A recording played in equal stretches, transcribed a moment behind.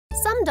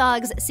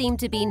dogs seem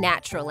to be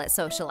natural at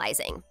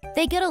socializing.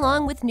 They get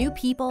along with new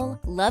people,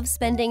 love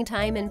spending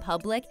time in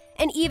public,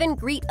 and even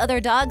greet other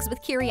dogs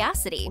with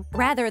curiosity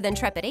rather than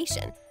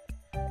trepidation.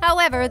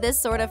 However,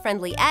 this sort of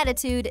friendly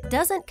attitude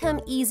doesn't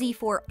come easy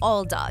for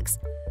all dogs.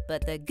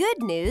 But the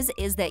good news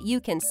is that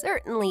you can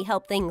certainly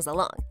help things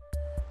along.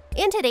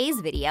 In today's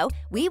video,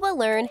 we will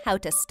learn how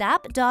to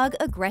stop dog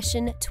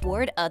aggression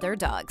toward other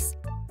dogs.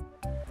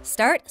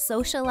 Start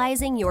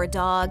socializing your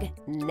dog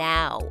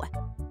now.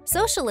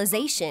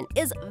 Socialization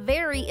is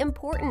very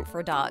important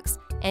for dogs,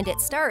 and it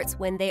starts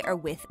when they are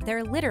with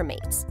their litter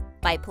mates.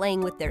 By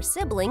playing with their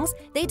siblings,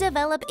 they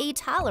develop a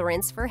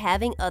tolerance for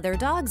having other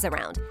dogs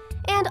around,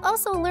 and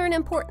also learn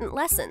important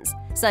lessons,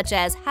 such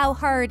as how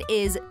hard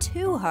is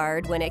too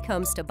hard when it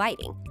comes to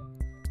biting.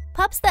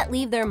 Pups that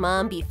leave their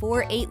mom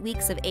before 8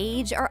 weeks of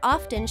age are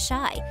often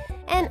shy,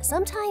 and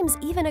sometimes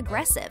even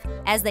aggressive,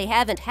 as they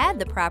haven't had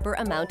the proper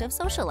amount of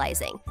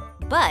socializing.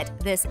 But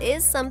this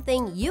is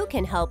something you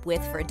can help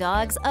with for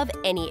dogs of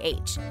any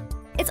age.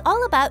 It's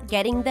all about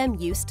getting them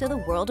used to the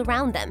world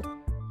around them.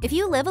 If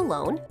you live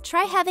alone,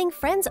 try having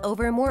friends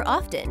over more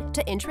often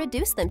to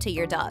introduce them to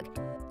your dog.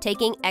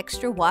 Taking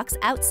extra walks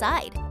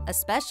outside,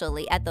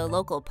 especially at the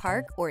local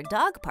park or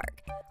dog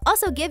park.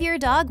 Also give your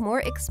dog more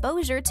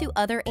exposure to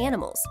other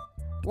animals.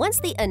 Once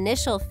the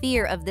initial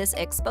fear of this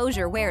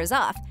exposure wears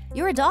off,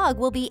 your dog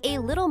will be a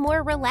little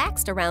more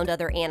relaxed around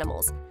other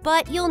animals.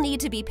 But you'll need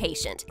to be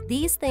patient.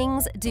 These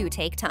things do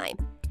take time.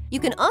 You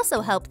can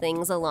also help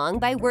things along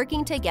by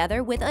working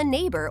together with a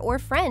neighbor or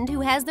friend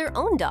who has their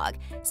own dog,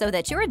 so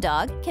that your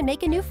dog can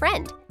make a new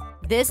friend.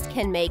 This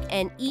can make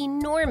an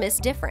enormous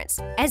difference,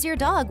 as your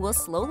dog will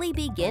slowly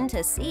begin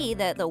to see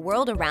that the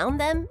world around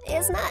them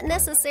is not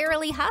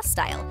necessarily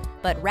hostile,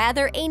 but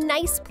rather a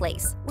nice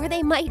place where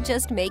they might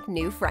just make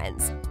new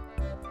friends.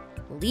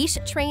 Leash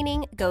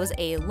training goes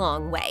a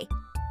long way.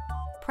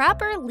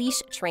 Proper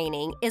leash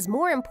training is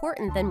more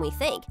important than we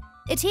think.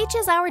 It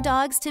teaches our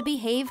dogs to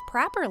behave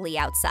properly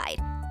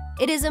outside.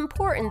 It is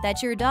important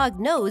that your dog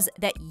knows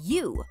that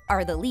you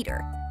are the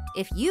leader.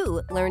 If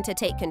you learn to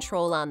take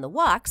control on the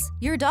walks,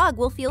 your dog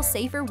will feel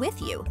safer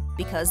with you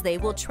because they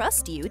will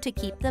trust you to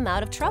keep them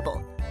out of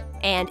trouble.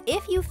 And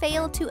if you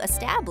fail to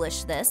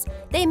establish this,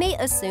 they may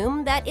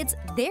assume that it's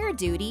their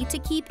duty to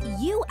keep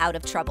you out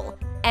of trouble,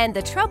 and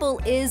the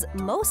trouble is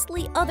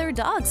mostly other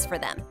dogs for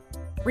them.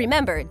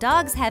 Remember,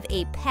 dogs have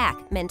a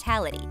pack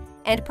mentality,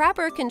 and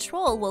proper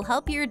control will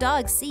help your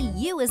dog see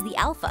you as the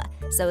alpha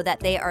so that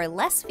they are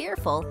less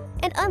fearful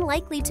and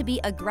unlikely to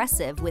be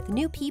aggressive with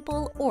new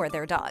people or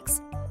their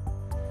dogs.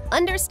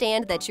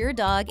 Understand that your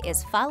dog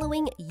is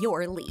following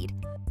your lead.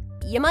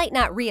 You might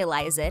not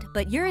realize it,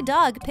 but your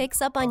dog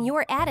picks up on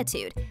your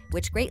attitude,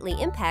 which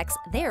greatly impacts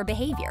their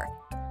behavior.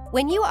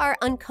 When you are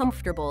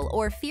uncomfortable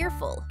or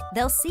fearful,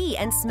 they'll see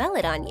and smell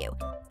it on you,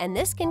 and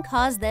this can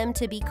cause them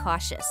to be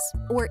cautious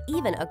or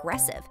even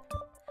aggressive.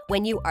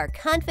 When you are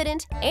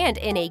confident and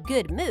in a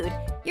good mood,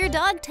 your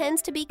dog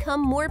tends to become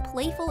more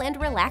playful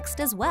and relaxed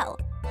as well.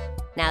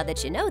 Now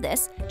that you know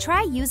this,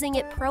 try using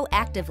it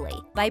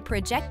proactively by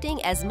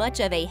projecting as much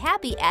of a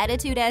happy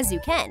attitude as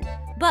you can,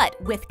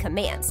 but with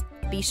commands.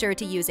 Be sure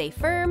to use a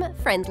firm,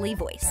 friendly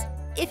voice.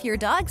 If your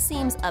dog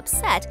seems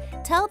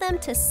upset, tell them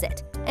to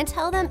sit and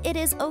tell them it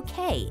is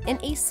okay in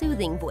a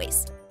soothing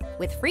voice.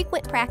 With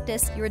frequent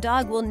practice, your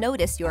dog will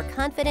notice your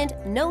confident,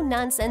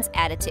 no-nonsense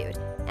attitude,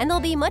 and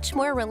they'll be much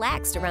more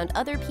relaxed around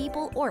other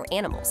people or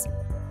animals.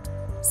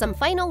 Some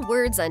final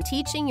words on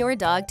teaching your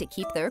dog to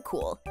keep their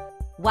cool.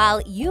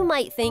 While you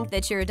might think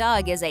that your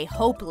dog is a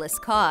hopeless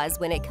cause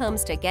when it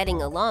comes to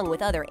getting along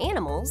with other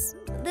animals,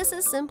 this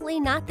is simply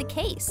not the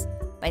case.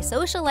 By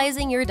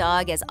socializing your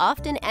dog as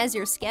often as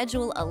your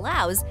schedule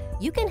allows,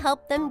 you can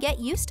help them get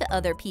used to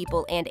other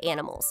people and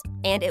animals,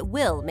 and it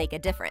will make a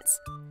difference.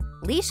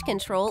 Leash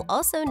control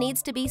also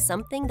needs to be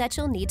something that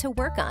you'll need to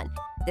work on.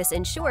 This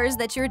ensures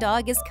that your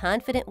dog is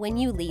confident when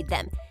you lead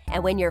them,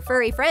 and when your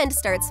furry friend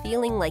starts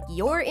feeling like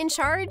you're in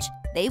charge,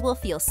 they will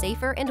feel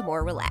safer and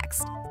more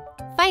relaxed.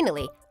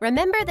 Finally,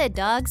 remember that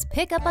dogs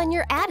pick up on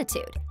your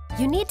attitude.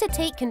 You need to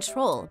take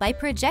control by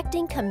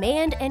projecting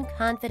command and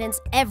confidence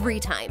every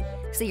time,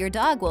 so your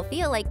dog will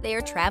feel like they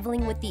are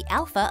traveling with the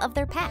alpha of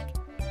their pack.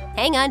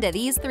 Hang on to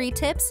these 3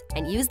 tips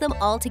and use them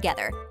all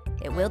together.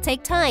 It will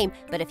take time,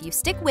 but if you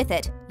stick with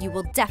it, you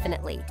will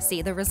definitely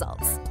see the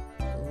results.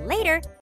 Later!